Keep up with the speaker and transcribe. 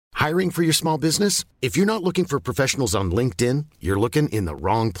Hiring for your small business? If you're not looking for professionals on LinkedIn, you're looking in the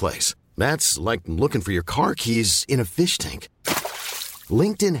wrong place. That's like looking for your car keys in a fish tank.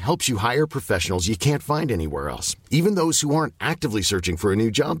 LinkedIn helps you hire professionals you can't find anywhere else, even those who aren't actively searching for a new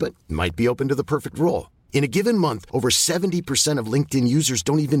job but might be open to the perfect role. In a given month, over 70% of LinkedIn users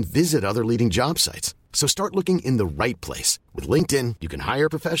don't even visit other leading job sites. So start looking in the right place. With LinkedIn, you can hire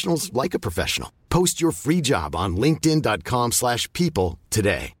professionals like a professional. Post your free job on linkedin.com/people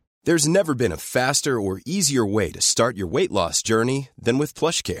today. There's never been a faster or easier way to start your weight loss journey than with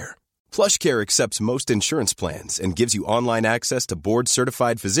PlushCare. PlushCare accepts most insurance plans and gives you online access to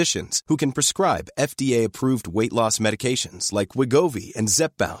board-certified physicians who can prescribe FDA-approved weight loss medications like Wegovy and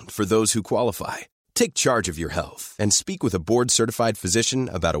Zepbound for those who qualify. Take charge of your health and speak with a board-certified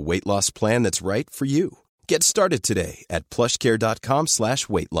physician about a weight loss plan that's right for you. Get started today at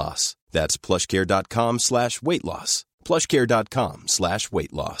plushcare.com/weight loss. That's plushcare.com/weight loss.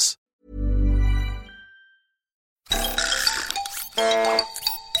 plushcare.com/weight loss.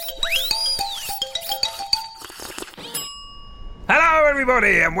 Hello,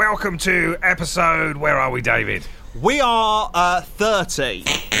 everybody, and welcome to episode... Where are we, David? We are 30.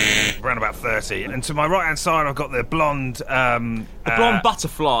 Around about 30. And to my right-hand side, I've got the blonde... The blonde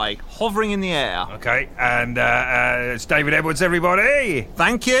butterfly hovering in the air. Okay, and it's David Edwards, everybody.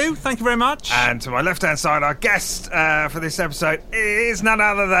 Thank you very much. And to my left-hand side, our guest for this episode is none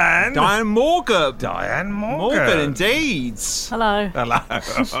other than... Diane Morgan. Diane Morgan. Morgan, indeed. Hello. Hello.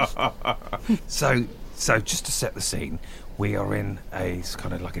 So just to set the scene... We are in it's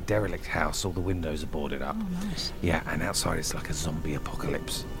kind of like a derelict house. All the windows are boarded up. Oh, nice. Yeah, and outside it's like a zombie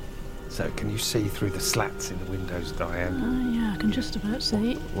apocalypse. So can you see through the slats in the windows, Diane? Oh, yeah, I can just about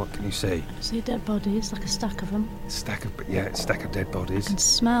see. What can you see? I see dead bodies, like a stack of them. A stack of dead bodies. I can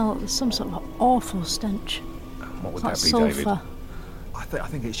smell some sort of awful stench. What would it's that like be, sulphur. David? I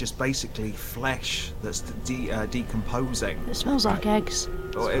think it's just basically flesh that's decomposing. It smells like eggs.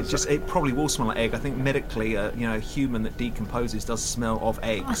 Or it probably will smell like egg. I think medically, a human that decomposes does smell of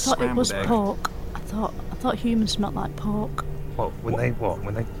eggs. I thought it was egg. pork. I thought humans smelled like pork. When they rot,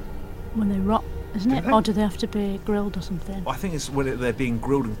 isn't it? they? Or do they have to be grilled or something? I think it's when they're being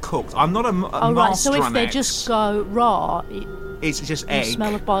grilled and cooked. I'm not a Oh, right, master so if on they eggs. just go raw, It's just you egg.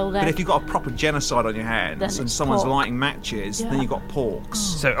 smell of boiled egg. But if you've got a proper genocide on your hands Then and it's someone's pork. lighting matches, then Yeah. you've got porks.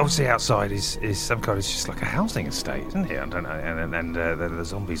 So obviously outside is some kind of... It's just like a housing estate, isn't it? I don't know. And the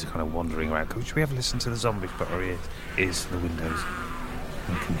zombies are kind of wandering around. Should we have a listen to the zombies? But our ears is the windows.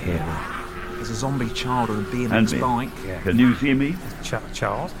 We can hear them. There's a zombie child on a BMX bike. Yeah. Can you see me?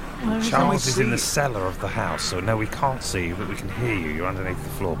 Charles? Where is Charles it? is in the cellar of the house, so no, we can't see you, but we can hear you. You're underneath the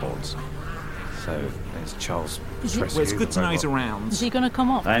floorboards. So it's Charles. Is it- Well, it's good to know he's around. Is he going to come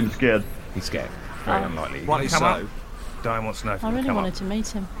up? I'm scared. He's scared. Very Oh. unlikely. Rightly Come so. up. Diane wants to know if I you really can come wanted up. to meet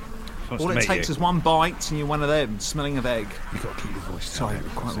him. She wants All to it meet takes you. is one bite and you're one of them, smelling of egg. You've got to keep your voice down. Sorry,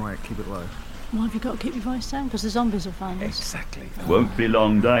 David, quite that's it. right, keep it low. Why have you got to keep your voice down? Because the zombies will find us. Exactly. Won't be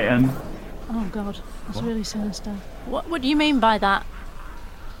long, Diane. Oh, God. That's really sinister. What do you mean by that?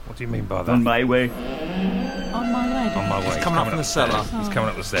 What do you mean by that? On my way. On my leg? On my way. He's coming up from the cellar. He's coming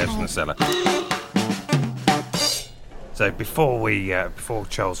up the stairs from the cellar. So before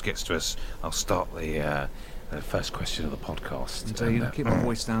Charles gets to us, I'll start the first question of the podcast. Indeed, And, keep my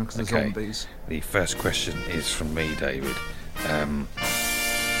voice down because okay. there's zombies. The first question is from me, David.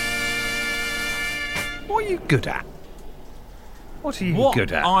 What are you good at? What are you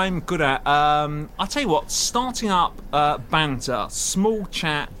good at? I'm good at, I'll tell you what, starting up banter, small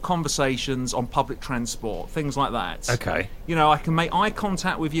chat, conversations on public transport, things like that. Okay. I can make eye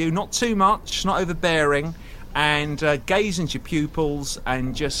contact with you, not too much, not overbearing, and gaze into your pupils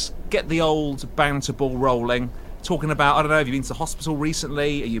and just get the old banter ball rolling. Talking about, I don't know, have you been to the hospital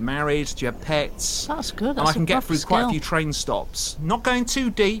recently? Are you married? Do you have pets? That's good. And That's I can a get proper through quite a skill. few train stops. Not going too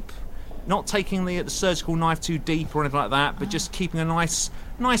deep, not taking the surgical knife too deep or anything like that, but just keeping a nice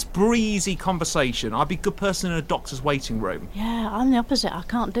breezy conversation. I'd be a good person in a doctor's waiting room. Yeah, I'm the opposite. I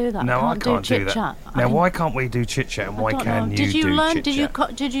can't do that. No, I can't do do chit that. chat. Now, why can't we do chit chat and why can you Did you do learn? chit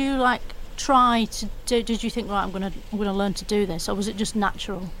chat? Did you like try to do? Did you think, right, I'm gonna learn to do this, or was it just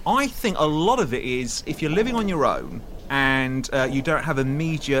natural? I think a lot of it is if you're living on your own and you don't have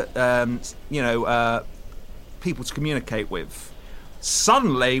immediate, people to communicate with.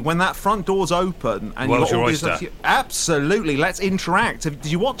 Suddenly, when that front door's open and World's you've got all your these... oyster. Absolutely, let's interact. Did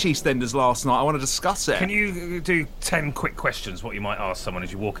you watch EastEnders last night? I want to discuss it. Can you do 10 quick questions, what you might ask someone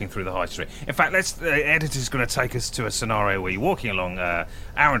as you're walking through the high street? In fact, the editor's going to take us to a scenario where you're walking along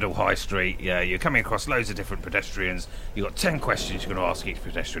Arundel High Street, you're coming across loads of different pedestrians, you've got 10 questions you're going to ask each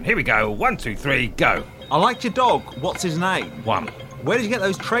pedestrian. Here we go, 1, 2, 3, go. I liked your dog. What's his name? 1, Where did you get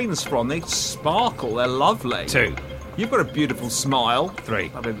those trainers from? They sparkle. They're lovely. 2, You've got a beautiful smile. 3.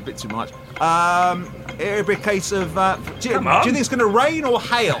 That'd be a bit too much. It'd be a case of... do you Come on. think it's going to rain or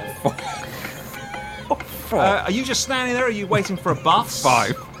hail? 4. Are you just standing there or are you waiting for a bus?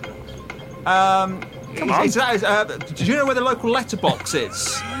 5. Come on. Do you know where the local letterbox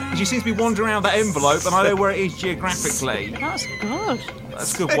is? Because you seem to be wandering around that envelope and I know where it is geographically. That's good.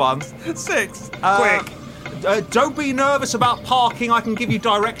 That's a good one. 6. Quick. Don't be nervous about parking. I can give you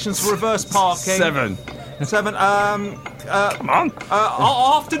directions for reverse parking. 7. 7. Come on.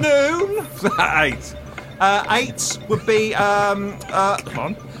 Afternoon. 8. 8 would be... Come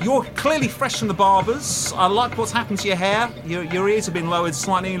on. You're clearly fresh from the barbers. I like what's happened to your hair. Your ears have been lowered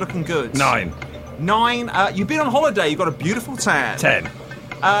slightly and you're looking good. 9. 9. You've been on holiday. You've got a beautiful tan. 10.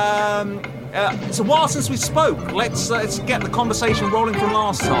 It's a while since we spoke. Let's get the conversation rolling from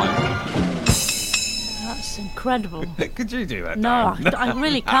last time. That's incredible. Could you do that? No, Dan? I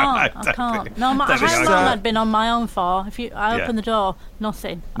really can't. I can't. No, don't think how I long can. I'd been on my own for. I Yeah. opened the door,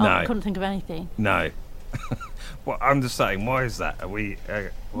 nothing. No. I couldn't think of anything. No. Well, I'm just saying, why is that? Are we...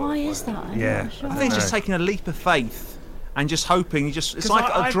 Why is that? I'm Yeah. not sure. I think it's just No. taking a leap of faith and just hoping. It's 'Cause like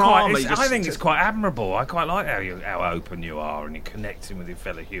a drama. I think it's quite admirable. I quite like how open you are and you're connecting with your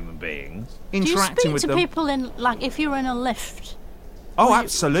fellow human beings. Do you interacting speak with to them. people in, like, if you were in a lift? Oh,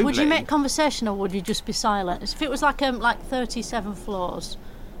 absolutely. Would you make conversation or would you just be silent? If it was like 37 floors.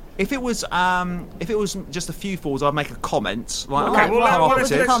 If it was just a few floors, I'd make a comment. Like, Well, okay, like, we'll what- come what up would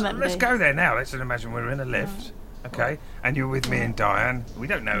with the it. comment Let's be? go there now. Let's imagine we're in a lift. Okay, and you're with me and Diane. We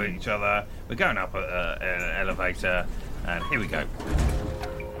don't know each other. We're going up an elevator, and here we go.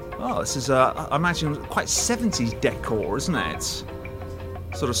 Oh, this is, I imagine, quite 70s decor, isn't it?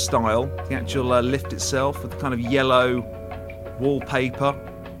 Sort of style. The actual lift itself with the kind of yellow wallpaper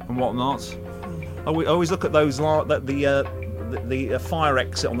and whatnot. I always look at those, the fire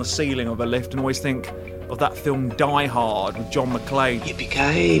exit on the ceiling of a lift and always think of that film Die Hard with John McClane.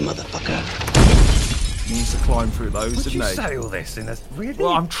 Yippee-ki-yay, motherfucker. He used to climb through those, Would didn't you they? say all this in a really?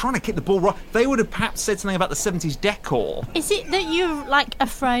 Well, I'm trying to keep the ball right. They would have perhaps said something about the 70s decor. Is it that you're, like,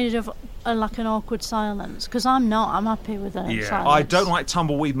 afraid of, like, an awkward silence? Because I'm not. I'm happy with a Yeah. silence. I don't like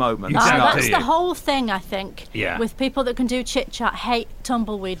tumbleweed moments. You No, don't, No. that's do the you? whole thing, I think. Yeah. With people that can do chit-chat, hate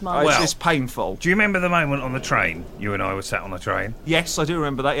tumbleweed moments. Well- It's painful. Do you remember the moment on the train? You and I were sat on the train, Yes, I do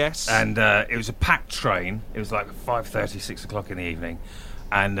remember that, yes. and it was a packed train. It was like 5:30, 6 o'clock in the evening,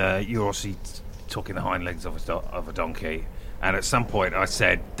 and you were obviously talking the hind legs of a donkey. And at some point, I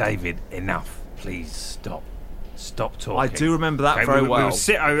said, "David, enough! Please stop. Stop talking." I do remember that Okay, very we well. would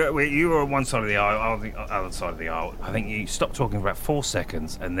sit over, you were on one side of the aisle, I was on the other side of the aisle. I think you stopped talking for about 4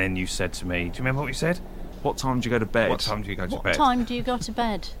 seconds, and then you said to me, "Do you remember what you said? What time do you go to bed? What time do you go to What bed?" time do you go to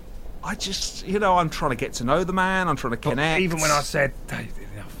bed? I just, I'm trying to get to know the man. I'm trying to But connect. even when I said, "David,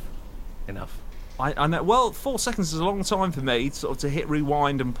 enough." I know. Well, 4 seconds is a long time for me, sort of to hit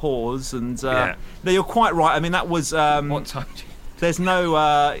rewind and pause. And Yeah. no, you're quite right. I mean, that was. What time do you... There's no.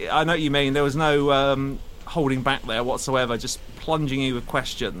 I know what you mean. There was no holding back there whatsoever. Just plunging you with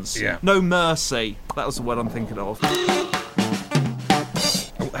questions. Yeah. No mercy. That was the word I'm thinking of. Oh,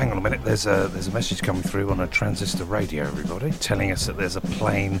 hang on a minute. There's a message coming through on a transistor radio, everybody, telling us that there's a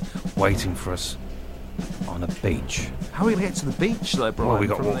plane waiting for us on a beach. How are we going to get to the beach, though, Brian? Well, we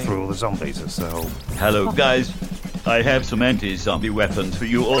got to from walk the- through all the zombies, so... Hello, guys. I have some anti-zombie weapons for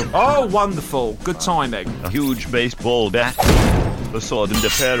you all. Oh, wonderful. Good timing. A huge baseball bat, a sword, and a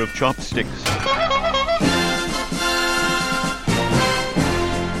pair of chopsticks.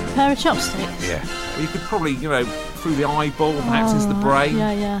 Pair of chopsticks? Yeah. Well, you could probably, through the eyeball, perhaps into the brain.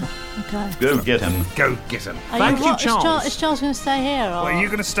 Yeah. Okay. Go get him. Go get them. Thank you, Is Charles. Is Charles going to stay here? Or? Well, are you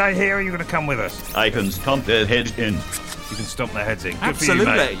going to stay here or are you going to come with us? I can stomp their heads in. You can stomp their heads in. Good Absolutely.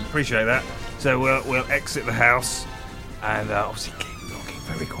 for you, mate. Appreciate that. So we'll exit the house and obviously keep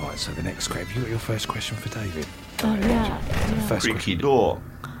very quiet. So the next have you got your first question for David? Oh, yeah. First Creaky question. door.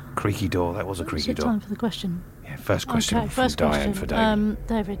 Creaky door. That was a Is creaky it door. time for the question? Yeah, first question Okay, from first Diane question. for David.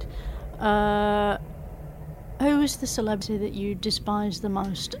 David, who is the celebrity that you despise the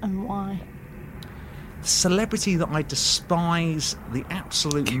most and why? Celebrity that I despise the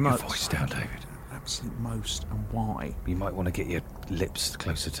absolute Keep your most. voice down, David. Absolute most and why? You might want to get your lips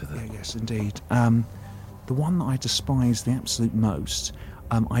closer to the... Yes, indeed. The the one that I despise the absolute most,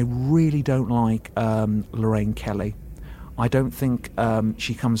 I really don't like Lorraine Kelly. I don't think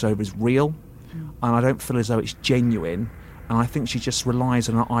she comes over as real, and I don't feel as though it's genuine, and I think she just relies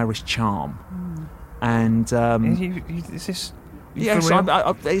on her Irish charm. And is this? yes,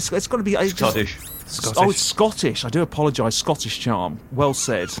 it's got to be Scottish. Oh, it's Scottish. I do apologise. Scottish charm. Well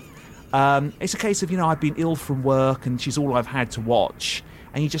said. It's a case of, I've been ill from work, and she's all I've had to watch.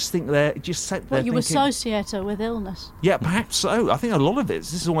 And you just think You associate her with illness. Yeah, perhaps so. I think a lot of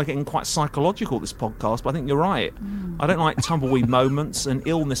this is all getting quite psychological, this podcast, but I think you're right. I don't like tumbleweed moments, and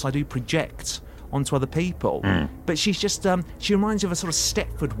illness I do project onto other people. But she's just, she reminds you of a sort of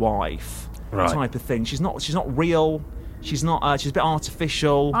Stepford wife type of thing. She's not real. She's not. She's a bit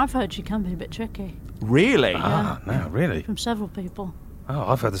artificial. I've heard she can be a bit tricky. Really? No, really? From several people. Oh,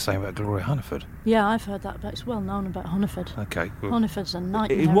 I've heard the same about Gloria Hunniford. Yeah, I've heard that, but it's well known about Hunniford. Okay. Well, Hunniford's a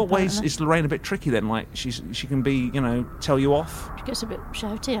nightmare. In what ways apparently. is Lorraine a bit tricky then? Like she can be, tell you off. She gets a bit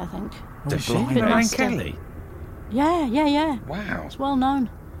shouty, I think. does she? blimey. Bit Lorraine nasty. Kelly? Yeah. Wow. It's well known.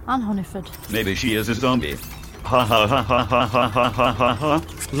 And Hunniford. Maybe she is a zombie. Ha ha ha ha ha ha ha ha ha.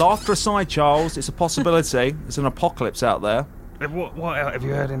 Laughter aside, Charles, it's a possibility. There's an apocalypse out there. What have you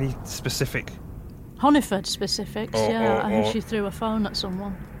heard any specific? Hunniford specifics, I think she threw a phone at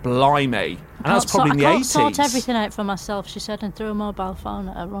someone. Blimey. And that was probably in the I can't 80s. sort everything out for myself, she said, and threw a mobile phone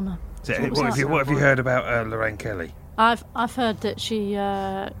at a runner. What was that? have you heard about Lorraine Kelly? I've heard that she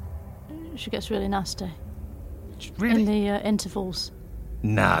gets really nasty Really? in the intervals.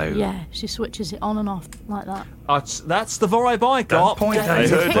 No. Yeah, she switches it on and off like that. That's the vibe I got. Don't point at I it.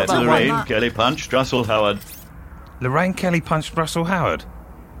 heard that That one, Lorraine that. Kelly punched Russell Howard. Lorraine Kelly punched Russell Howard.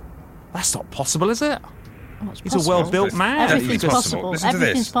 That's not possible, is it? Well, it's He's a possible. well-built man. Everything's It's possible. Listen to this.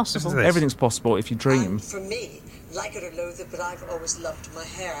 Everything's Listen possible. to this. Everything's possible if you dream. For me, like it or loathe it, but I've always loved my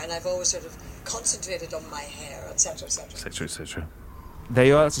hair, and I've always sort of concentrated on my hair, etc., etc. etc. There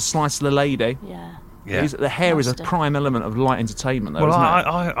you are. That's a slice of the lady. Yeah. Yeah. The hair is a Nasty. prime element of light entertainment, though, Well,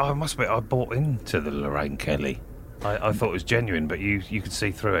 isn't it? I must admit, I bought into the Lorraine Kelly. I thought it was genuine, but you could see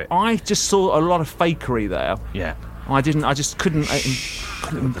through it. I just saw a lot of fakery there. Yeah. I just couldn't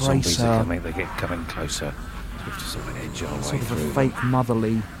The embrace zombies are her. coming. They get coming closer. We have to sort of edge our way Sort of a through. fake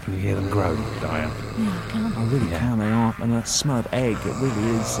motherly. Can you hear them groan, Diane? I really can, they are. And that smell of egg, it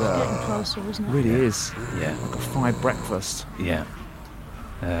really is. Getting closer, isn't it? really is. Yeah. Like a fried breakfast. Yeah.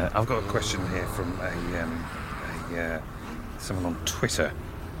 I've got a question here from someone on Twitter,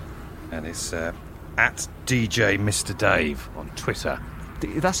 and it's at DJ Mr. Dave on Twitter.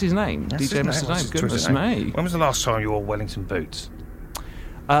 That's his name? That's DJ his Mr. name. What's Dave. his Goodness Twitter name? me. When was the last time you wore Wellington boots?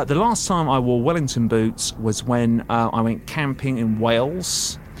 The last time I wore Wellington boots was when I went camping in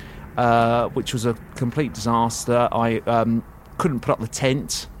Wales, which was a complete disaster. I couldn't put up the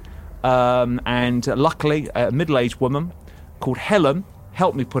tent, and luckily a middle-aged woman called Helen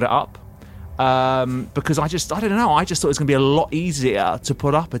helped me put it up. Because I just thought it was going to be a lot easier to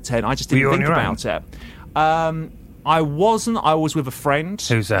put up a tent. I just didn't think about it. I wasn't. I was with a friend.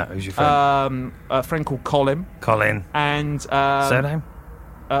 Who's that? Who's your friend? A friend called Colin. Colin. And Surname?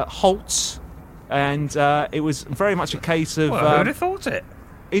 Holtz. And it was very much a case of... Well, who'd have thought it?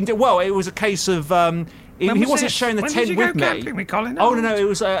 it was a case of... he was wasn't this? sharing the When tent did you with go me. camping with Colin Oh, Holtz? no, it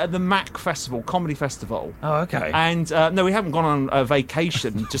was at the Mac Festival, Comedy Festival. Oh, okay. And no, we haven't gone on a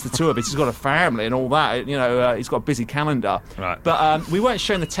vacation, just the two of us. He's got a family and all that. He's got a busy calendar. Right. But we weren't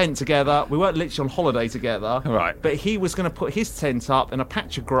sharing the tent together. We weren't literally on holiday together. Right. But he was going to put his tent up in a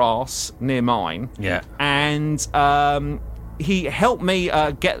patch of grass near mine. Yeah. And he helped me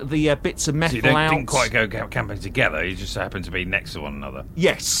get the bits of So metal you out. didn't quite go camping together. You just happened to be next to one another.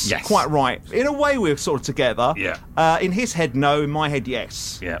 Yes, Yes. quite right. In a way, we were sort of together. Yeah. In his head, no. In my head,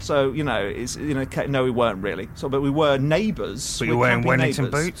 yes. Yeah. So no, we weren't really. So, but we were neighbours. But We you were were wearing camping Wellington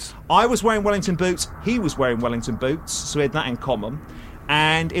neighbours. boots? I was wearing Wellington boots. He was wearing Wellington boots. So we had that in common.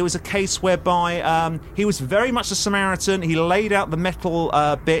 And it was a case whereby he was very much a Samaritan. He laid out the metal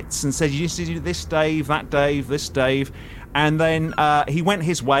bits and said, "You need to do this, Dave. That, Dave. This, Dave." And then he went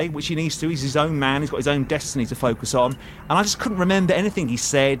his way, which he needs to. He's his own man. He's got his own destiny to focus on. And I just couldn't remember anything he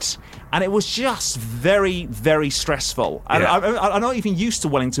said. And it was just very, very stressful. And Yeah. I'm not even used to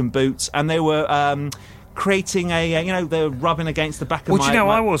Wellington boots. And they were creating they were rubbing against the back of Well, my do you know,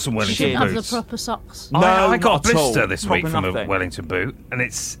 my I wore some She Wellington didn't have the boots. proper socks. No, I got a not at all. blister this week Proper from a nothing. Wellington boot, and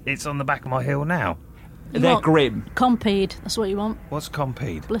it's on the back of my heel now. You They're want grim. Compeed, that's what you want. What's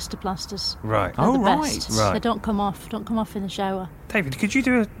Compeed? Blister plasters. Right. They're Oh, the right. best. Right. They don't come off in the shower. David, could you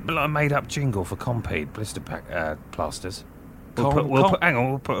do a made-up jingle for Compeed blister pack plasters?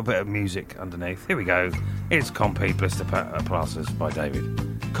 We'll put a bit of music underneath. Here we go. It's Compeed blister plasters by David.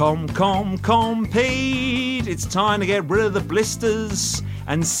 Compete. It's time to get rid of the blisters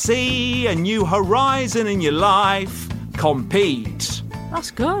and see a new horizon in your life. Compete.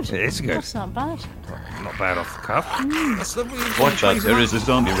 That's good. It is good. That's not bad. Not bad off the cuff. That's the Watch out, there is a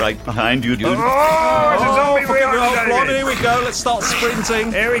zombie right behind you, dude. Oh, it's a zombie fucking hell, reaction, Blonde, David. here we go. Let's start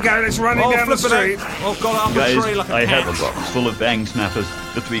sprinting. Here we go, let's run down the flipping street. it. Oh, got up a Guys, tree like a I cat. have a box full of bang snappers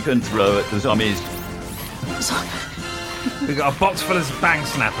that we can throw at the zombies. We've got a box full of bang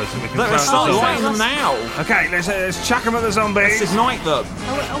snappers and we can Let's throw start them at the lighting them zombies. now. Okay, let's chuck them at the Let's zombies. ignite them.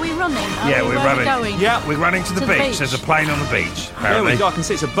 Are we running? Yeah, we're where running. Are we going? Yeah. We're running to the beach. There's a plane on the beach, There apparently. we go. I can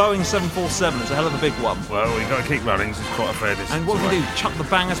see it's a Boeing 747. It's a hell of a big one. Well, we've got to keep running. It's quite a fair distance. And what do we away. do? Chuck the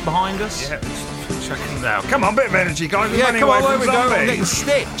bangers behind us? Yeah, let's chuck them down. Come on, bit of energy, guys. We're Yeah, running come away on, there from we go. I'm getting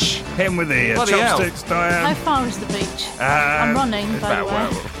zombies. Stitch. Hit him with the Bloody hell. chopsticks, How Diane. far is the beach? I'm running, it's by the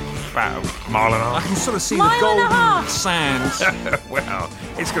about, way. about a mile and a I half. can sort of see Mile the and a golden half. sands. Well,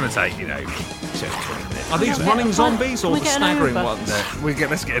 it's going to take, just 20 minutes. Are these Okay. running zombies or We the get an staggering Uber. ones?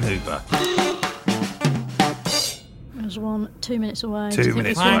 Let's get an Uber. There's 2 minutes away. 2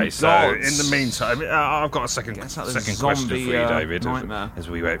 minutes Thank away. So God. in the meantime, I've got a second Gets out the question for zombie, you, David, nightmare. as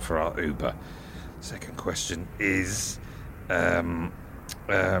we wait for our Uber. Second question is,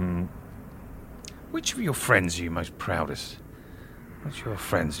 which of your friends are you most proudest? Which of your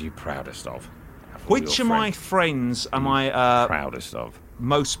friends are you proudest of? Which of my friends am I proudest of?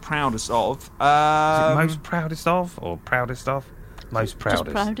 most proudest of? Is it most proudest of or proudest of? Most Just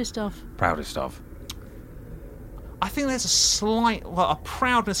proudest. proudest of. Proudest of. I think there's a slight, a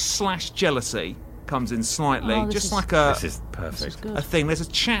proudness / jealousy comes in slightly, Oh, this just is- like This is This is perfect. good. a thing. There's a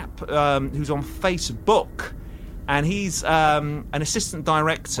chap who's on Facebook, and he's an assistant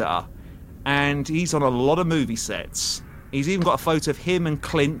director, and he's on a lot of movie sets. He's even got a photo of him and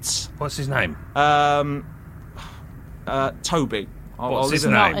Clint, What's his name? Toby. What's leave his it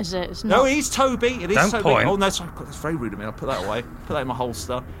at name? Not, is it? It's No, not. it is Toby. It is Don't Toby. point. Oh no, sorry, that's very rude of me. I'll put that away. Put that in my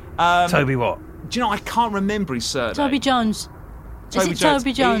holster. Toby what? Do you know I can't remember his surname? Toby Jones. Is it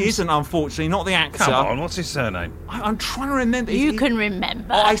Toby Jones? He isn't, unfortunately, not the actor. Come on, what's his surname? I'm trying to remember. You He- can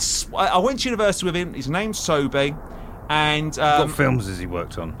remember. I went to university with him. His name's Toby, and What films has he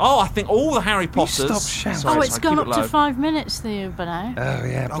worked on? I think all the Harry Potters. stop shouting? Sorry, Oh, it's sorry, gone keep up it to low. 5 minutes, the Uber now. Oh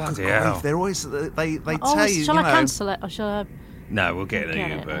yeah, Oh, good bloody grief! hell. They're always they Oh, tell you. shall you I know, cancel it or shall I? No, we'll get an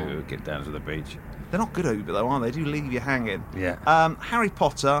Get it Uber. now. We'll get down to the beach. They're not good Uber though, are they? They do leave you hanging. Yeah. Harry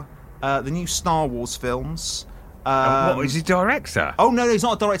Potter, the new Star Wars films. What is he director? Oh no, he's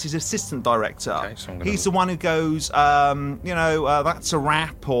not a director. He's an assistant director. Okay, so I'm gonna He's the one who goes, that's a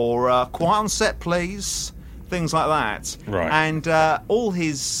wrap, or quiet on set, please, things like that. Right. And all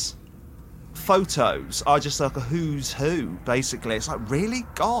his photos are just like a who's who, basically. It's like, really,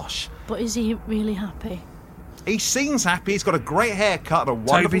 gosh. But is he really happy? He seems happy. He's got a great haircut and a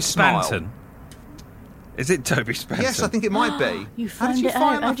wonderful Toby smile. Spanton. Is it Toby Spanton? Yes, I think it might be. You How found did you it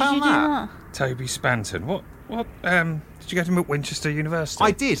find? out. I How did you found do that. that? Toby Spanton. What? Did you go to Winchester University?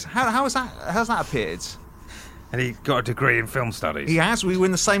 I did. How has that? How's that appeared? And he got a degree in film studies. He has. We were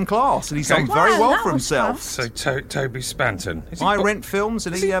in the same class, and he's Okay. done very Wow, well that for was himself. fast. So Toby Spanton. Is he I ba- rent films,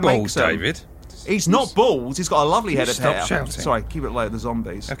 and Is he he bald, makes them. David? He's not bald. He's got a lovely head of stop hair. shouting? Sorry, keep it low. The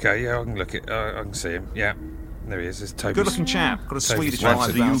zombies. Okay, yeah, I can look at. I can see him. Yeah, there he is. There's Toby. Good-looking chap. Got a Toby Swedish Spanton. vibe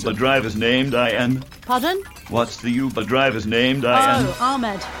What's the about Uber him. driver's name, Diane? Pardon? What's the Uber driver's name, Diane? Oh,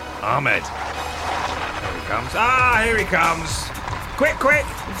 Ahmed. Ahmed. Here he comes. Here he comes. Quick,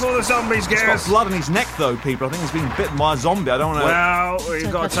 before the zombies get He's got us. blood in his neck, though, people. I think he's been bitten by a zombie. I don't want to. Well, we've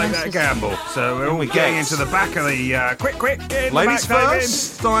Take got to take that chances. gamble. So we're all we getting get. into the back of the. Quick, get in Ladies the back,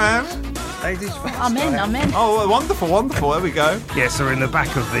 first, Diane. David. Ladies first. I'm in. I'm in. Oh, wonderful. There we go. Yes, we're in the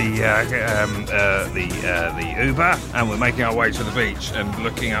back of the Uber, and we're making our way to the beach and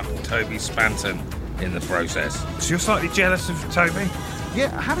looking up Toby Spanton in the process. So you're slightly jealous of Toby? Yeah,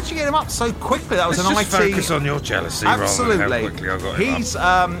 how did you get him up so quickly? That was Let's an just IT. focus on your jealousy rather Absolutely. than how quickly I got him He's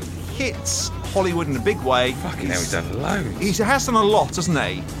up. hit Hollywood in a big way. Fucking hell, he's done loads. He has done a lot, hasn't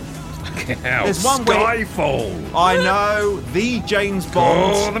he? Fucking hell. There's one where- Skyfall. I know, the James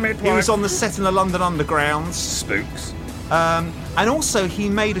Bond. Oh, the midwife. He was on the set in the London Undergrounds. Spooks. And also, he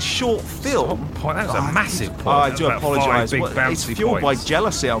made a short film. Point. That was a massive point. I That do was about 5 apologise. big Well, It's bouncy fueled by points.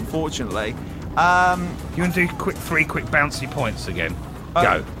 jealousy, unfortunately. You want to do three quick bouncy points again?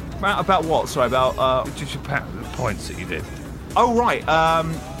 Go. About what? Sorry, about. Just your the points that you did. Oh, right.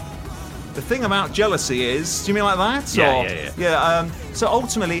 The thing about jealousy is. Do you mean like that? Yeah, Or- yeah. Yeah. So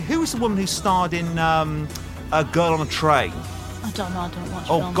ultimately, who was the woman who starred in A Girl on a Train? I don't know. I don't watch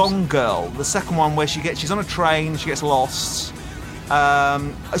Oh, films. Gone Girl, the second one where she's on a train, she gets lost.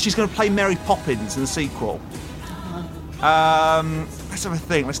 She's going to play Mary Poppins in the sequel. Let's have a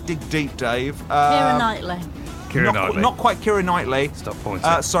think. Let's dig deep, Dave. Keira Knightley. Keira Knightley. Not quite Keira Knightley. Stop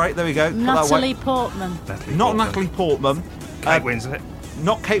pointing. Sorry, there we go. Put that Natalie away. Portman. Not Natalie Portman. Kate Winslet.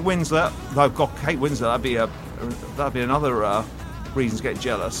 Not Kate Winslet. No, God, Kate Winslet. That'd be another reason to get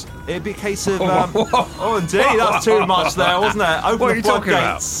jealous. It'd be a case of. Oh, indeed, that's too much there, wasn't it? Open What are the you talking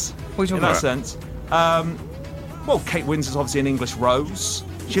about? floodgates. What are you in talking that sense. Well, Kate Winslet's obviously an English rose.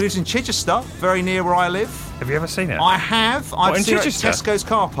 She lives in Chichester, very near where I live. Have you ever seen her? I have. I've in seen her at Chichester? Tesco's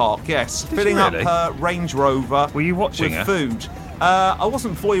car park. Yes, Did filling you really? up her Range Rover. Were you watching with her? food? I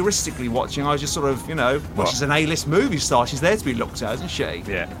wasn't voyeuristically watching. I was just sort of, well, What? she's an A-list movie star. She's there to be looked at, isn't she?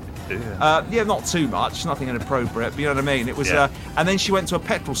 Yeah. Yeah, not too much, nothing inappropriate, but you know what I mean? It was, Yeah. and then she went to a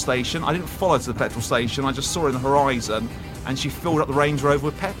petrol station. I didn't follow her to the petrol station, I just saw her in the horizon, and she filled up the Range Rover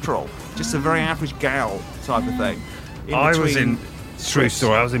with petrol. Just a very average gal type of thing. I was between in, true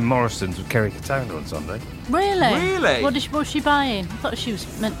story, I was in Morrison's with Kerry Katona on Sunday. Really? Really? What was she buying? I thought she was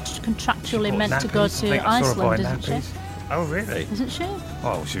contractually Bought meant to go nappies. I to think I saw her Iceland, buy isn't she? nappies. Oh, really? Isn't she?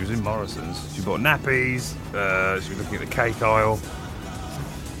 Oh, she was in Morrison's. She bought nappies. She was looking at the cake aisle.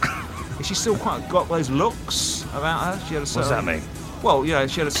 Is she still quite got those looks about her? She had a certain, What does that mean? Well,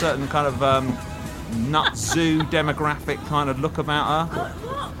 she had a certain kind of nut zoo demographic kind of look about her.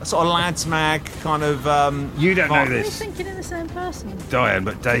 A sort of lads mag kind of. You don't know Are you this, thinking of the same person? Diane,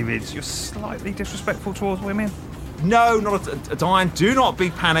 but David, you're slightly disrespectful towards women. No, not a Diane. Do not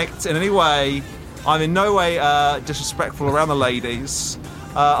be panicked in any way. I'm in no way disrespectful around the ladies.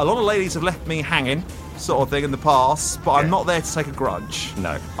 A lot of ladies have left me hanging, sort of thing, in the past, but I'm not there to take a grudge.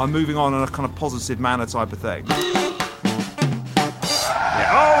 No. I'm moving on in a kind of positive manner type of thing. Yeah.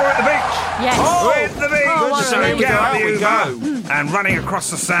 Oh, we're at the beach. Yes. We're at the beach. well, so there we get go, out the out we Uber and running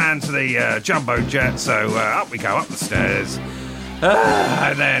across the sand to the jumbo jet. So up we go, up the stairs.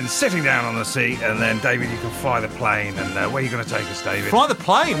 And then sitting down on the seat, and then David, you can fly the plane. And where are you going to take us, David? Fly the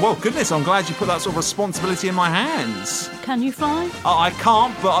plane? Well, goodness, I'm glad you put that sort of responsibility in my hands. Can you fly? I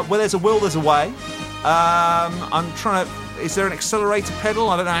can't, but where there's a will, there's a way. I'm trying to... Is there an accelerator pedal?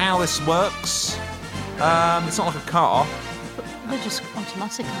 I don't know how this works. It's not like a car. They're just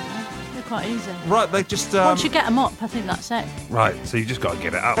automatic, aren't they? They're quite easy. Right, they just... Once you get them up, I think that's it. Right, so you just got to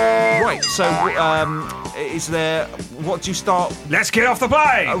get it up. Right, so is there... What do you start... Let's get off the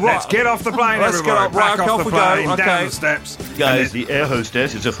plane. Right. Let's get off the plane, Let's get everybody. up. Right, Back off off the we go. plane, Okay. down the steps. Guys, the air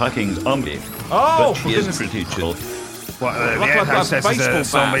hostess is a fucking zombie. Oh, but for she is goodness. pretty chill. Well, the Like air a hostess is baseball a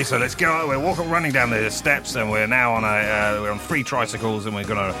zombie, bat. so let's go. We're running down the steps, and we're now on we're on 3 tricycles, and we're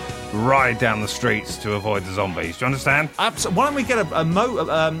going to ride down the streets to avoid the zombies. Do you understand? Why don't we get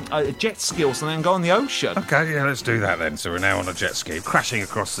a jet ski or something and go on the ocean? Okay, yeah, let's do that then. So we're now on a jet ski, crashing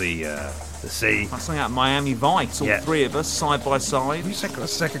across the sea. That's something out of Miami Vice, all Yeah. 3 of us, side by side. You said got a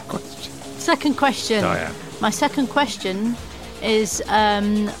second question. Second question. Diane. My second question is,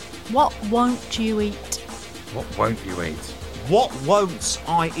 what won't you eat? What won't you eat? What won't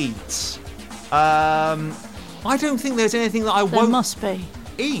I eat? I don't think there's anything that I There won't must be.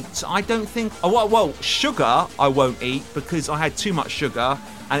 eat. I don't think... Oh, well, sugar I won't eat because I had too much sugar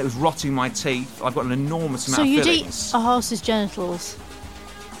and it was rotting my teeth. I've got an enormous amount So of you'd fillings. eat a horse's genitals?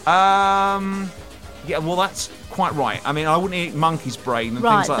 Yeah, well, that's quite right. I mean, I wouldn't eat monkey's brain and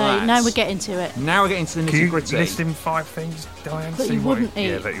Right, things like that. now we're getting to it. Now we're getting to the Can you nitty-gritty. list him 5 things, Diane? But See you what wouldn't eat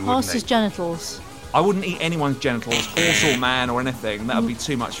Yeah, that you wouldn't horse's eat. genitals, I wouldn't eat anyone's genitals, horse or man or anything. That would be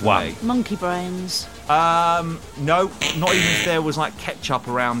too much for One. me. monkey brains. No, not even if there was like ketchup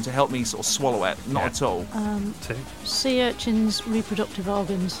around to help me sort of swallow it. Not at all. 2. Sea urchins' reproductive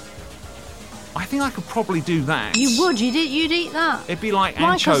organs. I think I could probably do that. You would? You'd eat that? It'd be like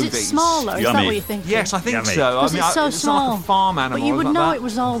Why? Because anchovies. it's smaller. Is that Yummy. what you're thinking? Yes, I think Yummy. so. I Because mean, it's so it's small. not like a farm animal. But you would like know that. it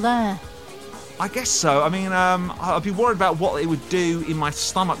was all there. I guess so. I mean, I'd be worried about what it would do in my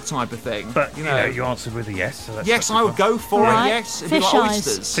stomach, type of thing. But you know, you answered with a yes. So that's yes, not I too would far. go for Right. it. Yes, it'd be Fish like eyes.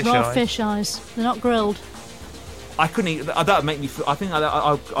 oysters. Fish Raw eyes. fish eyes. They're not grilled. I couldn't eat that. That'd make me. I think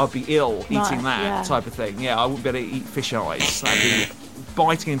I'd be ill eating Right, that yeah. type of thing. Yeah, I wouldn't be able to eat fish eyes. That'd be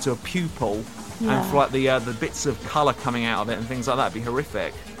biting into a pupil, Yeah. and for like the bits of colour coming out of it and things like that. It'd be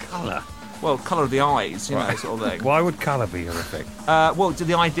horrific. Colour. Well, colour of the eyes, you know, Right. sort of thing. Why would colour be horrific? Well,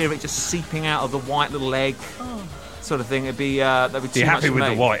 the idea of it just seeping out of the white little egg, sort of thing. It'd be that'd be too You're much happy for with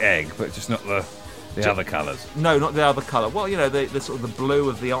me. the white egg, but just not the other colours. No, not the other colour. Well, you know, the sort of the blue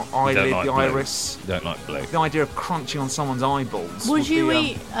of the eyelid, like the blue. iris. Don't like blue. The idea of crunching on someone's eyeballs. Would you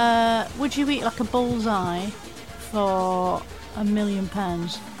be, eat? Would you eat like a bullseye for £1 million?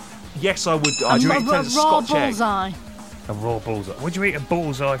 Yes, I would. A I'd eat raw a Scotch egg. bullseye. A raw bullseye. Would you eat a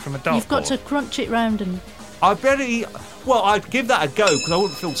bullseye from a dartboard? You've got to crunch it round and I'd better eat. Well, I'd give that a go because I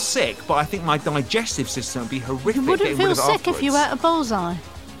wouldn't feel sick, but I think my digestive system would be horrific. You wouldn't getting feel rid of it sick if you afterwards. ate a bullseye.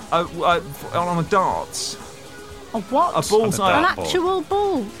 On a darts. A what? A bullseye. An dartboard. actual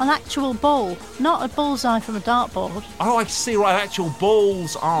ball. An actual ball. Not a bullseye from a dartboard. Oh, I see. Right, an actual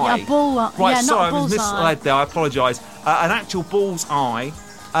bull's eye. Yeah, bull. Right, yeah, sorry, not a I was bullseye. misled there. I apologise. An actual bull's eye.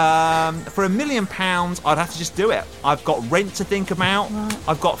 For £1 million, I'd have to just do it. I've got rent to think about. Right.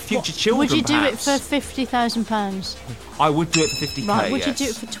 I've got future children. Would you do it perhaps. for £50,000? I would do it for 50k. Right. Would yes. you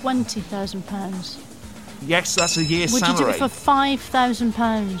do it for £20,000? Yes, that's a year's Would salary. you do it for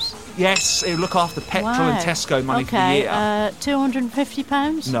 £5,000? Yes, it would look after petrol Wow. and Tesco money for the Okay, year.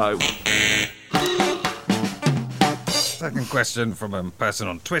 £250? No. Second question from a person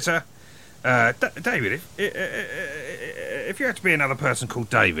on Twitter. David, if you had to be another person called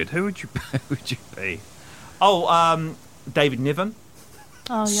David, who would you be? Oh, David Niven.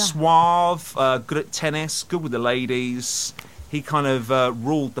 Oh, yeah. Suave, good at tennis, good with the ladies. He kind of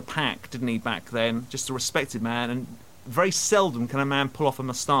ruled the pack, didn't he, back then? Just a respected man, and very seldom can a man pull off a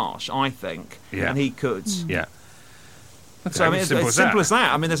moustache, I think. Yeah. And he could. Yeah. So, I mean, it's simple as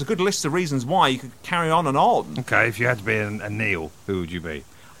that. I mean, there's a good list of reasons why you could carry on and on. Okay, if you had to be a Neil, who would you be?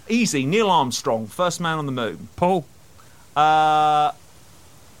 Easy. Neil Armstrong, first man on the moon. Paul? I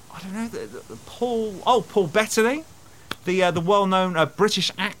don't know. Paul Bettany, the well-known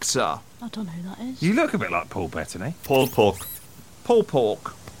British actor. I don't know who that is. You look a bit like Paul Bettany. Paul Pork. Paul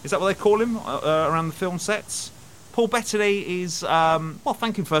Pork. Is that what they call him around the film sets? Paul Bettany is... well,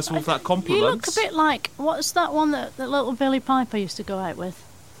 thank you, first of all, for that compliment. You look a bit like... What's that one that little Billy Piper used to go out with?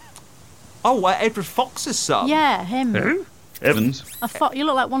 Oh, Edward Fox's son. Yeah, him. Who? Evans. You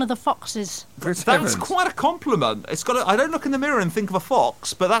look like one of the foxes. Chris That's Evans. quite a compliment. It's got. I don't look in the mirror and think of a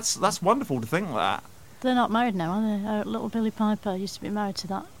fox, but that's wonderful to think that. They're not married now, are they? Little Billy Piper used to be married to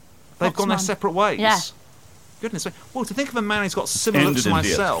that. They've fox gone their man. separate ways. Yeah. Goodness me. Well, to think of a man who's got similar looks Ended to in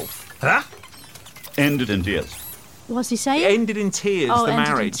tears. myself. Huh? Ended in tears. What's he It saying? ended in tears, oh, the ended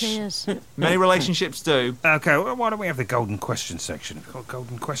marriage. in tears. Many relationships do. Okay, well, why don't we have the golden question section? We've got a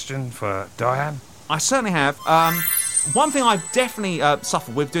golden question for Diane. I certainly have. One thing I've definitely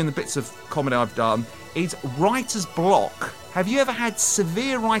suffered with doing the bits of comedy I've done is writer's block. Have you ever had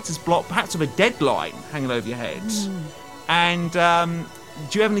severe writer's block, perhaps with a deadline hanging over your head? And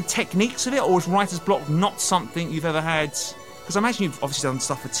do you have any techniques of it, or is writer's block not something you've ever had? Because I imagine you've obviously done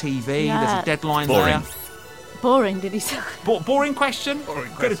stuff for TV. Yeah. There's a deadline Boring. there. Boring, did he say? Boring question?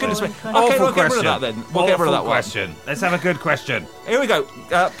 Boring Goodness question. me. Boring Okay, Awful we'll get rid question. of that then. We'll get rid of that Awful one. question. Let's have a good question. Here we go.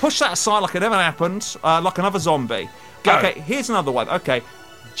 Push that aside like it never happened, like another zombie. Go. Okay, here's another one. Okay.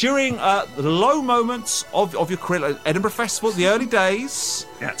 During the low moments of your career, like Edinburgh Festival, the early days,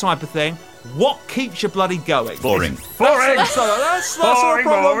 Yeah. type of thing, what keeps your bloody going? Boring. Boring. That's not Boring, a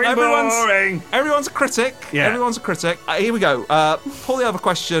problem. boring, boring. Everyone's a critic. Yeah. Everyone's a critic. Here we go. Pull the other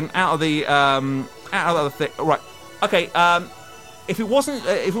question out of the other thing. Right. Okay. If it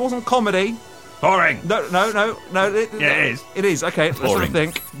wasn't comedy, Boring. no. Yeah, it is. It is. Okay. Let's have a Boring.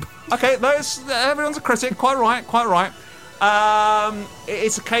 think. Okay. No, everyone's a critic. Quite right.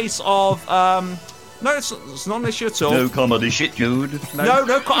 It's a case of no, it's not an issue at all. No comedy shit, Jude. No.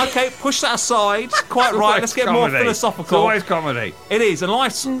 Okay, push that aside. Quite right. Let's get more Comedy. philosophical. It's always comedy. It is, and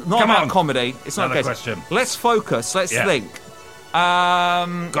life's not Come about on. comedy. It's not Another a case. question. Let's focus. Let's Yeah. think.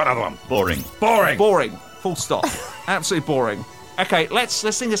 Got another one. Boring. Boring. Boring. Full stop. Absolutely boring. Okay, let's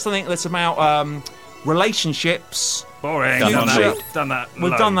think of something that's about relationships. Boring. Done Done that. that. Done that.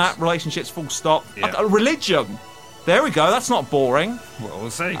 We've done loads. that. Relationships. Full stop. Yeah. Okay, religion. There we go. That's not boring. Well, we'll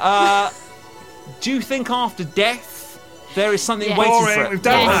see. Do you think after death there is something Yeah. waiting Boring. for it? We've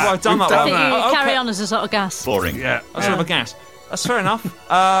done Yes. that. I've done We've that done I one. think you that. Okay. carry on as a sort of gas. Boring. Yeah. That's sort of a gas. That's fair enough.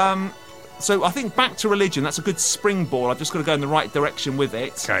 So I think back to religion. That's a good springboard. I've just got to go in the right direction with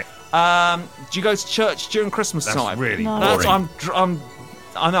it. Okay. Do you go to church during Christmas That's time? really No. That's, Boring.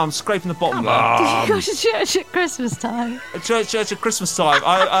 I know. I'm scraping the bottom there. Did you go to church at Christmas time? Church at Christmas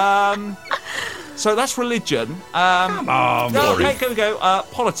time. So that's religion. Come on. Okay, here we go.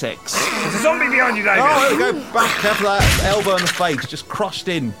 Politics. There's a zombie behind you, David. Oh, there we go. Back. Careful that elbow in the face. Just crushed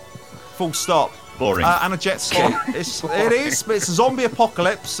in. Full stop. Boring. And a jet ski. It is, but it's a zombie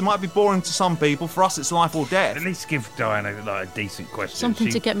apocalypse. It might be boring to some people. For us, it's life or death. At least give Diane a decent question. Something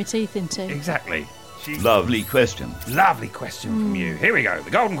She- to get my teeth into. Exactly. Lovely question. Lovely question from you. Here we go. The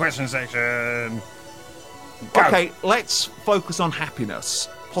golden question section. Go. Okay, let's focus on happiness,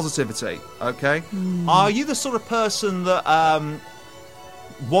 positivity. Okay, are you the sort of person that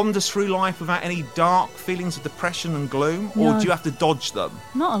wanders through life without any dark feelings of depression and gloom, or No. do you have to dodge them?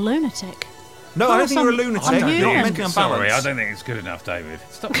 Not a lunatic. No, I don't think you're a lunatic. I don't You're not think mentally it's, sorry, unbalanced. I don't think it's good enough, David.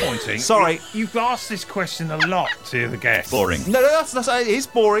 Stop pointing. Sorry. You've asked this question a lot to the guests. Boring. No, that's it is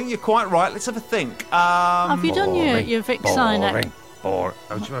boring. You're quite right. Let's have a think. Have you done your Vic sign? Boring. Boring.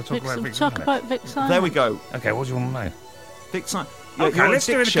 Oh, do you want to talk about Vic Talk sign? about Vic sign. There we go. Okay, what do you want to know? Vic sign. Okay, let's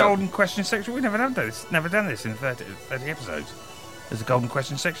do the golden question section. We've never done this in 30 episodes. There's a golden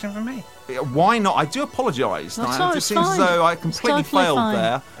question section for me. Why not? I do apologise. That's It just seems as though I completely totally failed fine.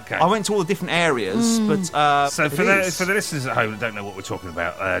 there. Okay. I went to all the different areas, but So for it the is. listeners at home that don't know what we're talking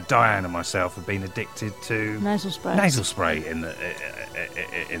about, Diane and myself have been addicted to Nasal spray. nasal spray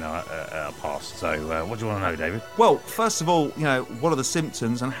in our past. So what do you want to know, David? Well, first of all, what are the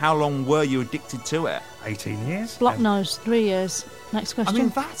symptoms and how long were you addicted to it? 18 years. Block nose, 3 years. Next question. I mean,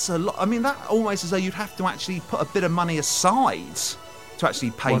 that's a lot. I mean, that almost as though you'd have to actually put a bit of money aside to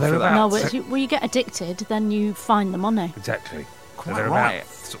actually pay Well, for they're that. no, but when you get addicted, then you find the money. Exactly. Quite they're right. about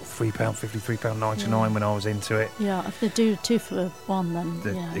sort of £3.50, £3.99 when I was into it. Yeah, if they do 2 for 1,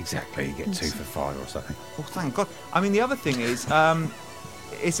 then yeah. Exactly, you get 2 for £5 or something. Well, thank God. I mean, the other thing is,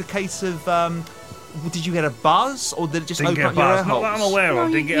 it's a case of, did you get a buzz or did it just Didn't open get a up your buzz. ear Not that I'm holes? aware No,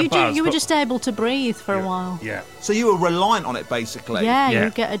 of. Didn't get a buzz. you were but- just able to breathe for a while. Yeah. So you were reliant on it, basically. Yeah, Yeah. you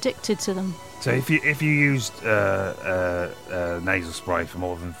get addicted to them. So if you used nasal spray for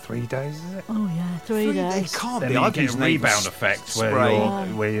more than 3 days, is it? Oh yeah, 3 It days. can't Then be. you I've get used a nasal rebound effect spray.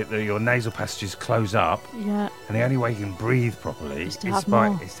 where your nasal passages close up, Yeah. and the only way you can breathe properly Is to have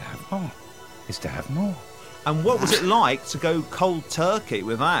more. is to have more. And what was it like to go cold turkey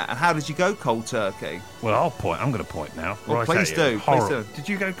with that? And how did you go cold turkey? Well, I'm going to point now. Well, right please at do, you. please Horrible. do. Did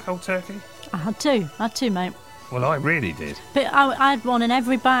you go cold turkey? I had to, mate. Well, I really did. But I had one in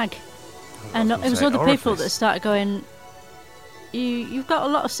every bag, and gonna it was say other people orifice. that started going, "You've got a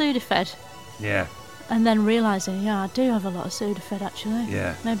lot of Sudafed," Yeah. and then realising, yeah, I do have a lot of Sudafed actually.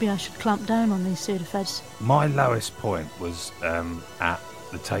 Yeah. Maybe I should clamp down on these Sudafeds. My lowest point was at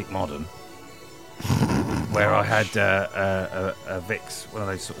the Tate Modern, where I had a Vicks, one of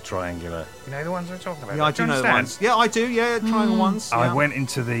those sort of triangular. You know the ones we're talking about? Yeah, I Do do you know the understand? ones. Yeah, I do. Yeah, triangle ones. I yeah. went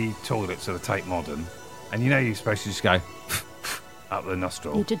into the toilets of the Tate Modern, and you're supposed to just go up the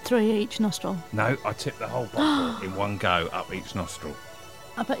nostril. You did 3 each nostril. No, I tipped the whole bottle in one go up each nostril.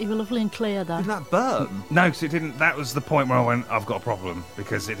 I bet you were lovely and clear though. Didn't that burn? No, because it didn't. That was the point where I went, I've got a problem,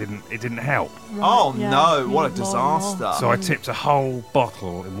 because it didn't help. Oh yeah, no! What a need more. disaster! So I tipped a whole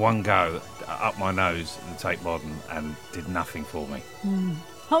bottle in one go up my nose in the Tate Modern, and did nothing for me.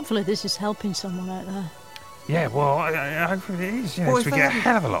 Hopefully this is helping someone out there. Yeah, well, I hope it is. Well, So we if get a they-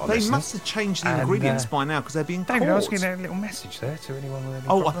 hell of a lot of They listeners. must have changed the And, ingredients by now because they're being David, I was caught. getting a little message there to anyone with any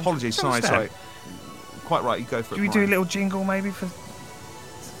Oh, problems. apologies. Do you Sorry. understand? Quite right. You go for Do it. we do a Brian. little jingle maybe for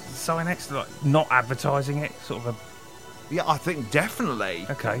Sinex, like not advertising it, sort of Yeah, I think definitely.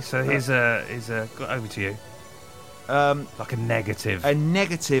 Okay, so here's a got over to you. Like a negative. A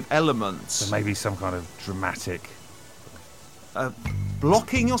negative element. So maybe some kind of dramatic.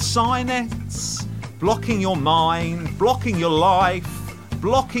 Blocking your Sinex, blocking your mind, blocking your life,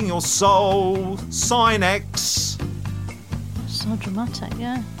 blocking your soul. Sinex. So dramatic,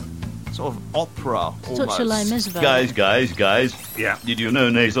 yeah. Sort of opera. Such a Les Mis version. Guys. Yeah. Did you know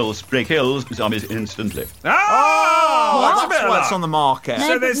nasal spray kills zombies instantly? Oh, That's better. what's on the market.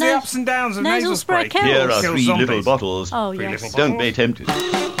 So there's the No- ups and downs of nasal nasal spray spray. kills. Here are Kill 3 zombies. little bottles. Oh, Three yes. little Don't be tempted.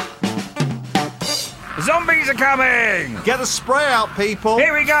 Zombies are coming! Get the spray out, people.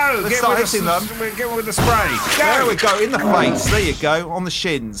 Here we go. Let's start hitting them. Get with the spray. There we go, in the face. There you go, on the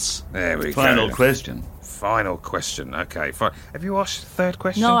shins. There we Final go. question. Final question. Okay, fine. Have you asked the third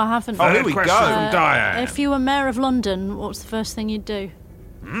question? No, I haven't. Oh, Third here we question go. from Diane. If you were mayor of London, what's the first thing you'd do?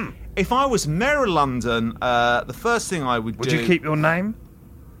 If I was Mayor of London, the first thing I would Would do... you keep your name?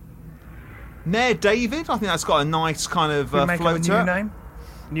 Mayor David? I think that's got a nice kind of Would we make flow up a to new it. name?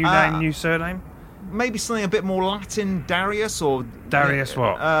 New name, new surname? Maybe something a bit more Latin, Darius, or... Darius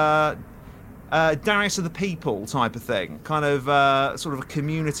what? Darius of the people type of thing. Kind of sort of a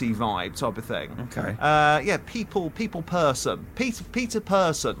community vibe type of thing. Okay. Yeah, people person. Peter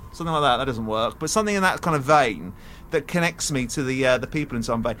person. Something like that. That doesn't work. But something in that kind of vein that connects me to the people in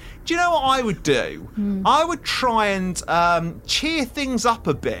some vein. Do you know what I would do? I would try and cheer things up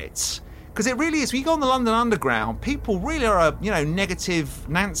a bit. Because it really is. When you go on the London Underground, people really are, negative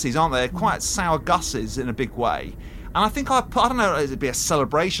Nancy's, aren't they? They're quite sour gusses in a big way. And I think I don't know, it'd be a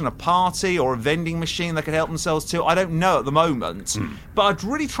celebration, a party, or a vending machine they could help themselves to. I don't know at the moment. But I'd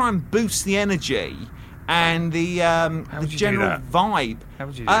really try and boost the energy and the would you do general that? vibe. How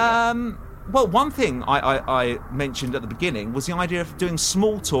would you do that? Well, one thing I mentioned at the beginning was the idea of doing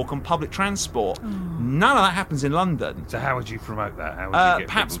small talk on public transport. None of that happens in London. So how would you promote that? How would you get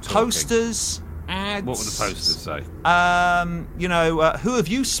Perhaps people talking? posters, ads. What would the posters say? Who have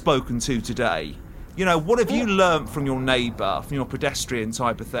you spoken to today? What have you learnt from your neighbour, from your pedestrian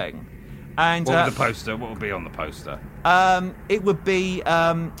type of thing? And What would be on the poster? it would be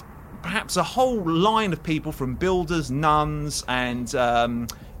perhaps a whole line of people from builders, nuns, and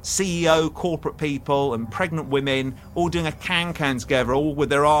CEO, corporate people, and pregnant women all doing a can together, all with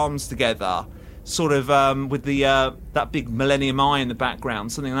their arms together, sort of with the that big Millennium Eye in the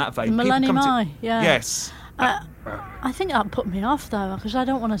background, something like that vein. Millennium Eye, yeah. Yes. I think that put me off though, because I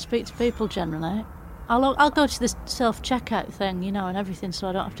don't want to speak to people generally. I'll go to the self-checkout thing, and everything, so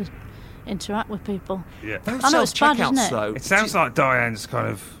I don't have to interact with people. Yeah. Those I know it's bad, self-checkouts, isn't it? though. It sounds like Diane's kind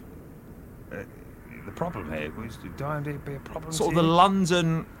of the problem here. Would Diane be a problem? Sort of to the you?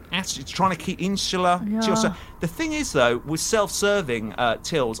 London attitude, trying to keep insular. to Yeah. yourself. The thing is, though, with self-serving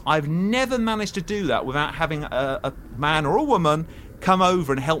tills, I've never managed to do that without having a man or a woman come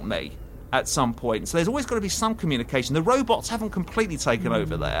over and help me at some point. So there's always got to be some communication. The robots haven't completely taken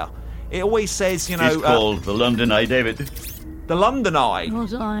over there. It always says, It's called the London Eye, David. the London Eye.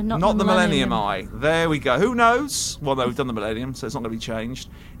 London Eye, Not the Millennium Eye. There we go. Who knows? Well, no, we've done the Millennium, so it's not going to be changed.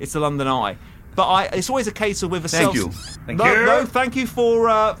 It's the London Eye. But it's always a case of with a Thank you. Thank you. No, thank you for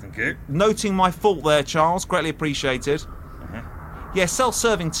Thank you. noting my fault there, Charles. Greatly appreciated. Yeah,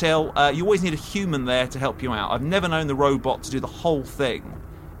 self-serving till, you always need a human there to help you out. I've never known the robot to do the whole thing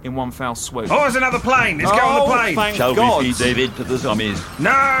in one foul swoop. Oh, there's another plane. Let's get on the plane. Thank Shall God. we feed David to the zombies?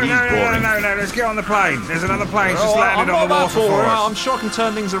 No, He's boring. Let's get on the plane. There's another plane just I'm landed not on the that water for bored. us. I'm sure I can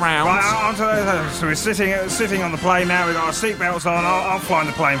turn things around. Right, so we're sitting on the plane now. We've got our seatbelts on. I'll fly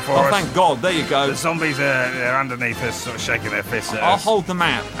the plane for Oh, us. thank God. There you go. The zombies they're underneath us, sort of shaking their fists at I'll us. hold the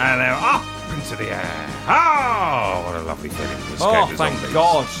map. And they're up into the air. Oh, what a lovely feeling to escape Oh, the thank zombies.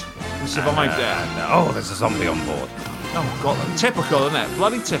 God. We survived there. And, there's a zombie on board. Oh, God. Typical, isn't it?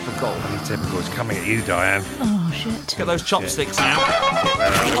 Bloody typical. Typical. It's coming at you, Diane. Oh shit. Get those chopsticks out.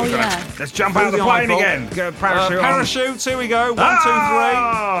 Oh yeah. Let's jump out of the the plane eyeball. again. Go parachute on. Parachutes, here we go. 1, 2, 3.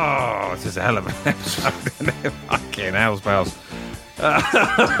 Oh, this is a hell of an episode. Fucking hell's bells.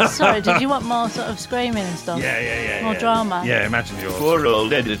 Sorry, did you want more sort of screaming and stuff? Yeah. More drama? Yeah, imagine yours. Poor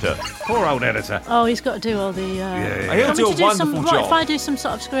old editor. Poor old editor. Oh, he's got to do all the. Yeah. He'll Want do me a to wonderful some, job. If I do some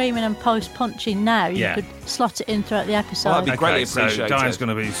sort of screaming and post punching now, Yeah. you could slot it in throughout the episode. Well, that'd be greatly so appreciated. Diane's going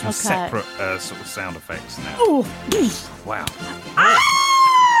to be some Okay. separate sort of sound effects now. Oh, Wow.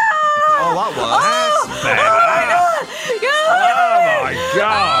 Oh, that works. Oh my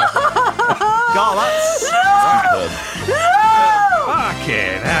God. God,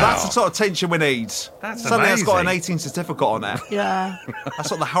 Fucking hell. that's the sort of tension we need. That's Suddenly it's got an amazing. 18 certificate on it. yeah.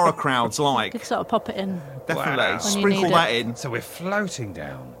 That's what the horror crowd's You like. could sort of pop it in. Definitely. Wow. When you Sprinkle need that it. in. So we're floating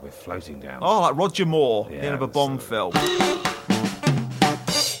down. Oh, like Roger Moore, the Yeah, end of a that's Bond film.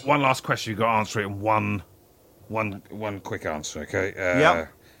 One last question. You've got to answer it in one quick answer, okay? Yep.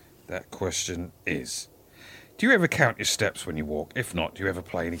 That question is, do you ever count your steps when you walk? If not, do you ever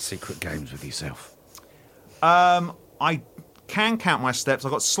play any secret games with yourself? I can count my steps.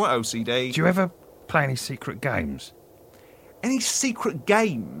 I've got slight OCD. Do you ever play any secret games? Any secret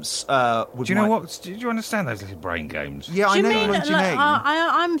games? Do you know what? Do you understand those little brain games? Yeah, Do I you know mean, what you like, mean.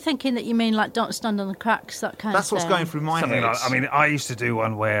 I'm thinking that you mean like don't stand on the cracks, that kind That's of what's thing. going through my Something head. like, I mean, I used to do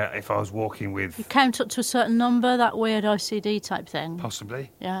one where if I was walking with... Count up to a certain number, that weird OCD type thing. Possibly.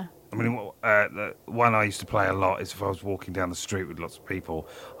 Yeah. I mean, the one I used to play a lot is if I was walking down the street with lots of people,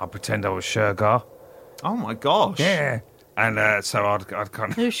 I'd pretend I was Shergar. Oh my gosh. Yeah. And so I'd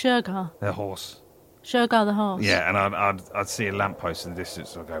kind of... Who's Shergar? The horse. Shergar the horse. Yeah, and I'd see a lamppost in the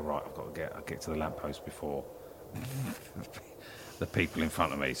distance, and I'd go, right, I'll get to the lamppost before the people in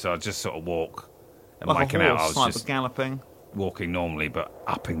front of me. So I'd just sort of walk and Like making a out I horse, was like just galloping. walking normally, but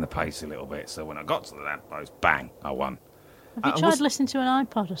upping the pace a little bit. So when I got to the lamppost, bang, I won. Have you tried listening to an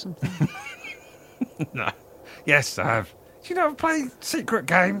iPod or something? No. Yes, I have. Do you know I've played secret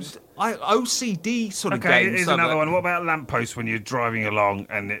games? OCD sort of Okay, games. here's so another that- one. What about lampposts when you're driving along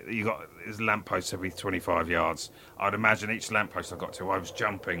and you got there's lampposts every 25 yards? I'd imagine each lamppost I got to, I was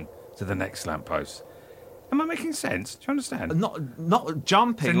jumping to the next lamppost. Am I making sense? Do you understand? Not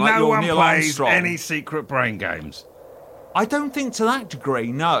jumping So like no you're one Neil plays Armstrong. any secret brain games. I don't think to that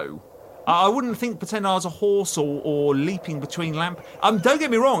degree, no. I wouldn't pretend I was a horse or leaping between lamp. Don't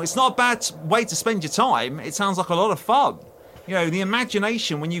get me wrong, it's not a bad way to spend your time. It sounds like a lot of fun. You know, the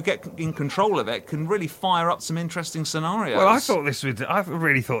imagination, when you get in control of it, can really fire up some interesting scenarios. Well, I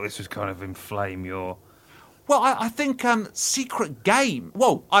really thought this would kind of inflame your Well, I think secret game.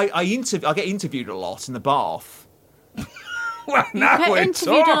 Well, I get interviewed a lot in the bath. Well, now we're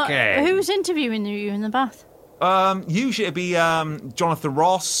talking. Who was interviewing you in the bath? Usually it'd be Jonathan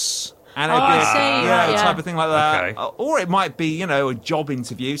Ross. And type of thing like that. Okay. Or it might be, a job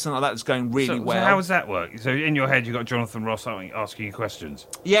interview, something like that that's going really well. So how does that work? So in your head, you've got Jonathan Ross asking you questions?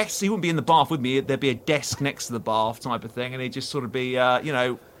 Yes, he wouldn't be in the bath with me. There'd be a desk next to the bath type of thing, and he'd just sort of be,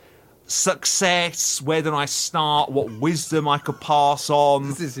 success, where did I start, what wisdom I could pass on.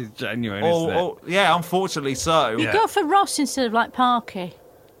 This is genuine, isn't it? Yeah, unfortunately so. You go for Ross instead of like Parky.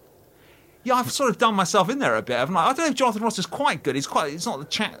 Yeah, I've sort of done myself in there a bit, haven't I? I don't know if Jonathan Ross is quite good. He's not the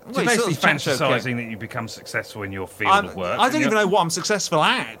chat. So basically fantasising that you become successful in your field of work. I don't even know what I'm successful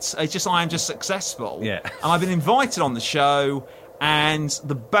at. It's just I am just successful. Yeah. And I've been invited on the show, and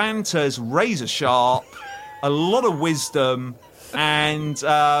the banter's razor sharp, a lot of wisdom, and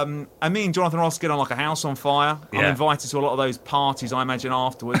me and Jonathan Ross get on like a house on fire. Yeah. I'm invited to a lot of those parties, I imagine,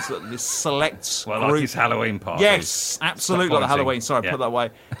 afterwards. This select well, group. like his Halloween party. Yes, absolutely, like the Halloween. Sorry, I put that way.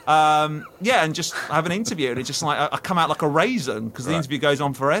 And just have an interview, and it's just like I come out like a raisin because the interview goes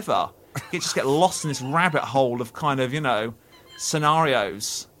on forever. You just get lost in this rabbit hole of kind of,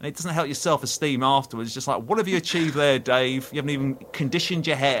 scenarios, and it doesn't help your self-esteem afterwards. It's just like, what have you achieved there, Dave? You haven't even conditioned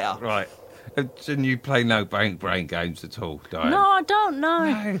your hair. Right. And you play no brain games at all, Diane? No, I don't know.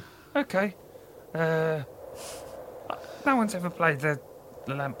 No. Okay. No one's ever played the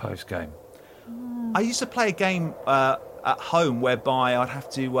lamppost game. I used to play a game at home whereby I'd have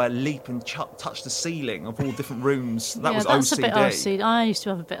to leap and touch the ceiling of all different rooms. That was that's OCD. a bit OCD. I used to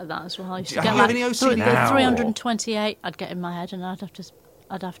have a bit of that as well. I used to Do get you have any OCD now? 328 I'd get in my head, and I'd have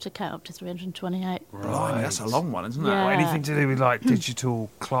to count up to 328. Right, that's a long one, isn't it? Yeah. Anything to do with like digital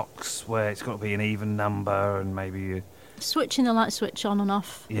clocks where it's got to be an even number and maybe Switching the light switch on and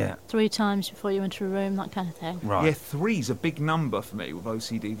off. Yeah. 3 times before you enter a room, that kind of thing. Right. Yeah, 3's a big number for me with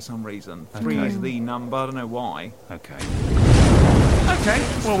OCD for some reason. 3 is the number, I don't know why. Okay.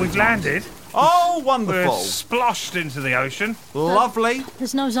 Well, we've landed. Oh, wonderful. We're sploshed into the ocean. Lovely.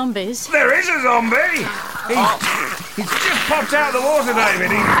 There's no zombies. There is a zombie! He's just popped out of the water,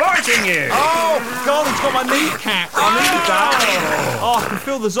 David. He's biting you. Oh, God, it's got my kneecap. I need that. Oh, I can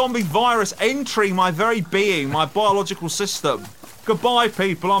feel the zombie virus entering my very being, my biological system. Goodbye,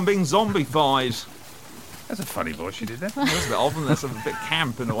 people. I'm being zombified. That's a funny voice you did there. That's a bit odd, and that's a bit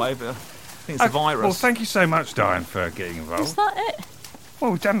camp in a way, but I think it's a virus. Well, thank you so much, Diane, for getting involved. Is that it? Well,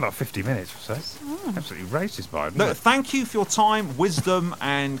 we've done about 50 minutes or so. Absolutely racist by Look, thank you for your time, wisdom,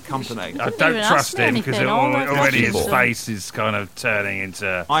 and company. I don't trust him because already his question. face is kind of turning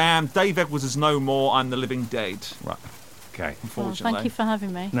into... I am Dave Edwards is no more. I'm the living dead. Right. Okay. Well, Unfortunately. thank you for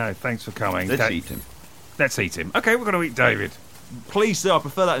having me. No, thanks for coming. Let's eat him. Let's eat him. Okay, we're going to eat David. Please do. I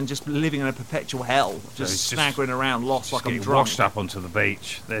prefer that than just living in a perpetual hell, just he's staggering around, lost like I'm Getting drunk. washed up onto the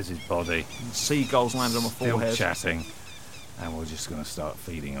beach. There's his body. Seagulls landed on my Still forehead. chatting. And we're just going to start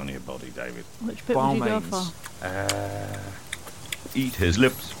feeding on your body, David. Which bit By would you all go means. for? Eat his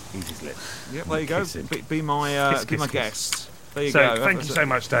lips. Eat his lips. Yep, there you go. Kiss him. Be my Kiss, kiss. guest. There you So, go. thank you so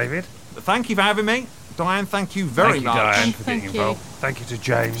much, David. Thank you for having me, Diane. Thank you very Thank you, much. Diane, for Thank getting you. involved. Thank you to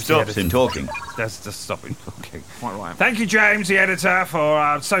James. the Stops editor. him talking. That's just stopping talking. Quite right. Thank you, James, the editor, for...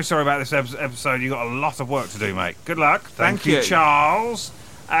 I'm so sorry about this episode. You've got a lot of work to do, mate. Good luck. Thank you. Charles.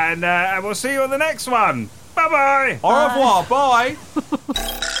 And we'll see you on the next one. Bye-bye. Au revoir. Bye.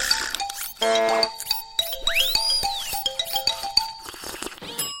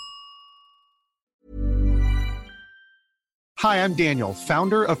 Hi, I'm Daniel,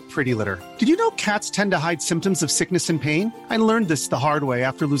 founder of Pretty Litter. Did you know cats tend to hide symptoms of sickness and pain? I learned this the hard way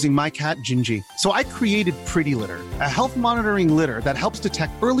after losing my cat, Gingy. So I created Pretty Litter, a health monitoring litter that helps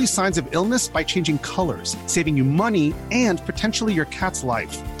detect early signs of illness by changing colors, saving you money and potentially your cat's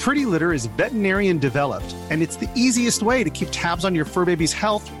life. Pretty Litter is veterinarian developed, and it's the easiest way to keep tabs on your fur baby's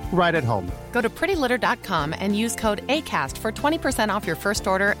health right at home. Go to prettylitter.com and use code ACAST for 20% off your first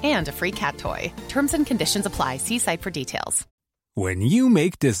order and a free cat toy. Terms and conditions apply. See site for details. When you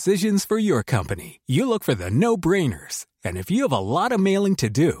make decisions for your company, you look for the no-brainers. And if you have a lot of mailing to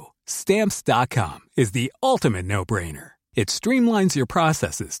do, Stamps.com is the ultimate no-brainer. It streamlines your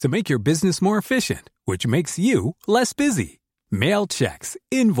processes to make your business more efficient, which makes you less busy. Mail checks,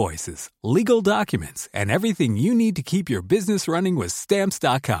 invoices, legal documents, and everything you need to keep your business running with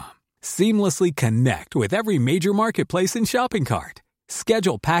Stamps.com. Seamlessly connect with every major marketplace and shopping cart.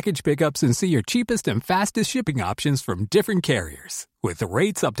 Schedule package pickups and see your cheapest and fastest shipping options from different carriers. With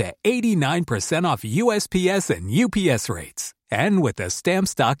rates up to 89% off USPS and UPS rates. And with the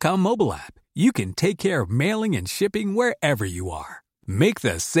Stamps.com mobile app, you can take care of mailing and shipping wherever you are. Make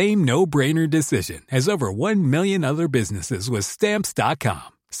the same no-brainer decision as over 1 million other businesses with Stamps.com.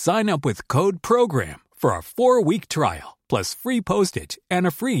 Sign up with Code PROGRAM for a 4-week trial, plus free postage and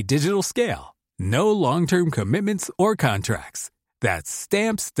a free digital scale. No long-term commitments or contracts. That's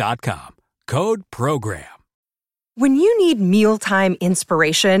Stamps.com. Code PROGRAM. When you need mealtime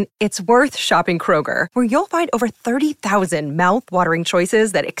inspiration, it's worth shopping Kroger, where you'll find over 30,000 mouth-watering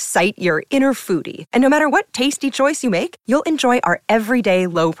choices that excite your inner foodie. And no matter what tasty choice you make, you'll enjoy our everyday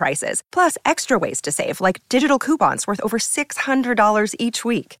low prices, plus extra ways to save, like digital coupons worth over $600 each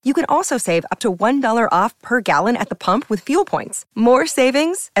week. You can also save up to $1 off per gallon at the pump with fuel points. More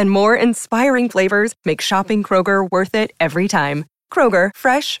savings and more inspiring flavors make shopping Kroger worth it every time. Kroger,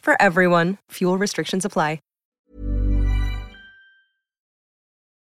 fresh for everyone. Fuel restrictions apply.